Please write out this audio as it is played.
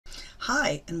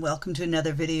Hi, and welcome to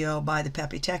another video by the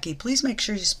Peppy Techie. Please make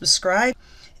sure you subscribe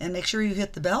and make sure you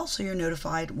hit the bell so you're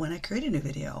notified when I create a new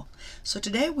video. So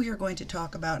today we are going to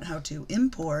talk about how to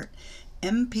import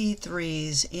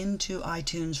MP3s into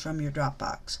iTunes from your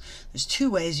Dropbox. There's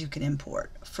two ways you can import.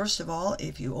 First of all,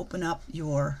 if you open up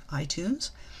your iTunes,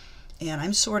 and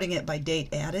I'm sorting it by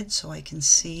date added so I can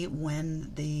see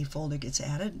when the folder gets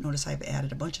added. Notice I've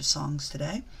added a bunch of songs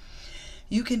today.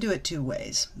 You can do it two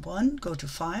ways. One, go to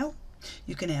File.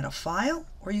 You can add a file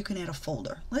or you can add a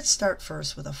folder. Let's start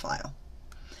first with a file.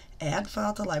 Add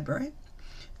file to library.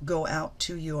 Go out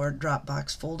to your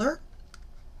Dropbox folder.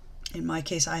 In my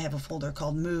case, I have a folder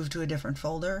called Move to a different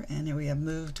folder, and here we have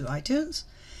Move to iTunes.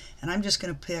 And I'm just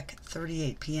going to pick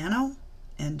 38 Piano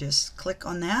and just click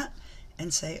on that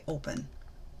and say Open.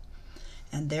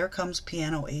 And there comes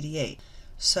Piano 88.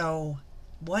 So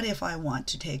what if I want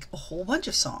to take a whole bunch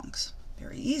of songs?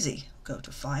 Very easy. Go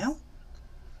to File,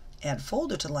 Add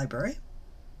Folder to Library,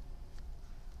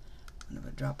 go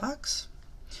to Dropbox,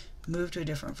 move to a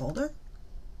different folder,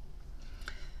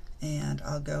 and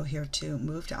I'll go here to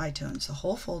Move to iTunes. The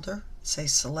whole folder, say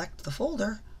Select the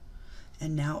folder,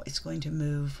 and now it's going to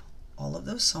move all of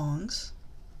those songs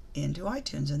into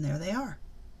iTunes, and there they are.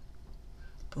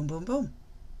 Boom, boom, boom.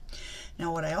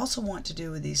 Now what I also want to do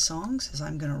with these songs is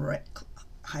I'm going to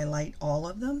highlight all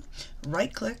of them,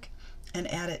 right-click, and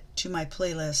add it to my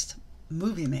playlist,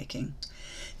 Movie Making.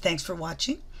 Thanks for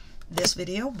watching this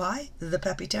video by the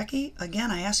Peppy Techie.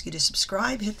 Again, I ask you to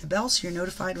subscribe, hit the bell so you're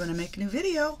notified when I make a new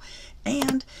video,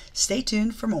 and stay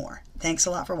tuned for more. Thanks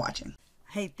a lot for watching.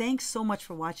 Hey, thanks so much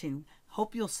for watching.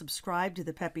 Hope you'll subscribe to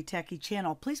the Peppy Techie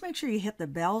channel. Please make sure you hit the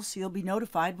bell so you'll be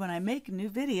notified when I make a new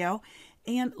video.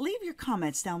 And leave your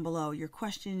comments down below. Your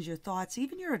questions, your thoughts,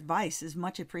 even your advice is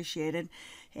much appreciated.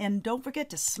 And don't forget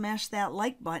to smash that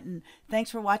like button. Thanks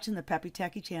for watching the Peppy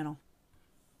Techie channel.